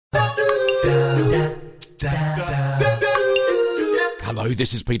Hello,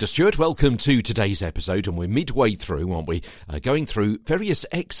 this is Peter Stewart. Welcome to today's episode, and we're midway through, aren't we? Going through various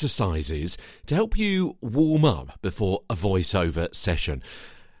exercises to help you warm up before a voiceover session.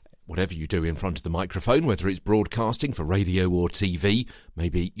 Whatever you do in front of the microphone, whether it's broadcasting for radio or TV,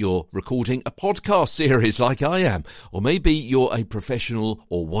 maybe you're recording a podcast series like I am, or maybe you're a professional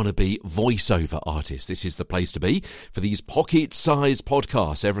or wannabe voiceover artist. This is the place to be for these pocket-sized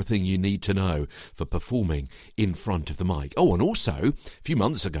podcasts, everything you need to know for performing in front of the mic. Oh, and also, a few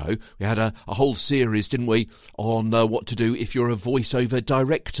months ago, we had a whole series, didn't we, on what to do if you're a voiceover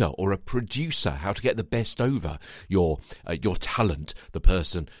director or a producer, how to get the best over your talent, the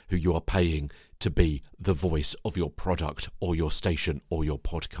person who you are paying to be the voice of your product or your station or your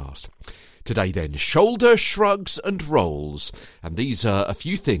podcast. Today then, shoulder shrugs and rolls. And these are a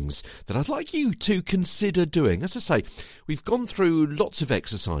few things that I'd like you to consider doing. As I say, we've gone through lots of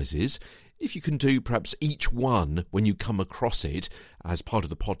exercises. If you can do perhaps each one when you come across it as part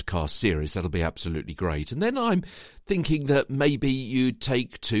of the podcast series, that'll be absolutely great. And then I'm thinking that maybe you'd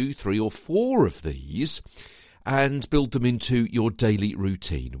take 2, 3 or 4 of these and build them into your daily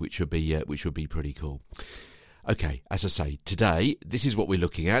routine, which would be pretty cool. Okay, as I say, today, this is what we're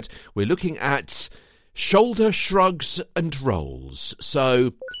looking at. We're looking at shoulder shrugs and rolls.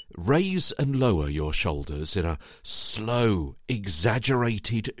 So raise and lower your shoulders in a slow,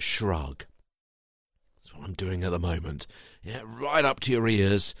 exaggerated shrug. That's what I'm doing at the moment. Yeah, right up to your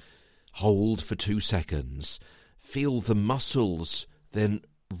ears. Hold for 2 seconds. Feel the muscles, then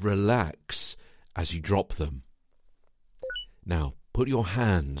relax as you drop them. Now, put your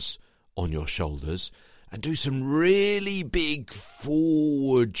hands on your shoulders and do some really big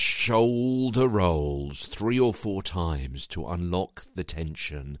forward shoulder rolls 3 or 4 times to unlock the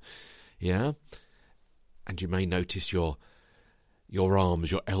tension. Yeah? And you may notice your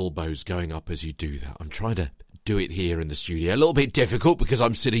arms, your elbows going up as you do that. I'm trying to do it here in the studio. A little bit difficult because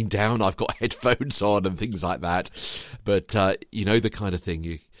I'm sitting down, I've got headphones on and things like that. But you know the kind of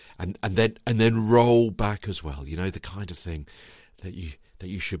thing and then roll back as well. You know the kind of thing that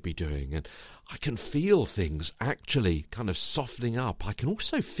you should be doing. And I can feel things actually kind of softening up. I can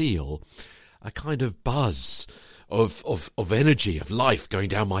also feel a kind of buzz of energy, of life going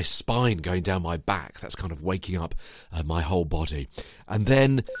down my spine, going down my back. That's kind of waking up my whole body. And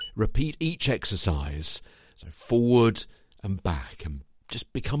then repeat each exercise, so forward and back, and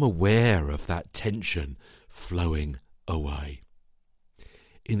just become aware of that tension flowing away.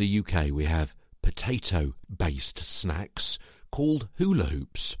 In the UK, we have potato-based snacks called hula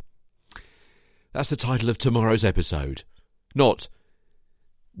hoops. That's the title of tomorrow's episode. Not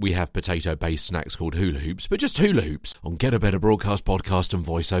we have potato-based snacks called hula hoops, but just hula hoops on Get a Better Broadcast Podcast and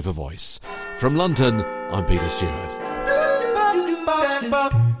Voice Over Voice. From London, I'm Peter Stewart.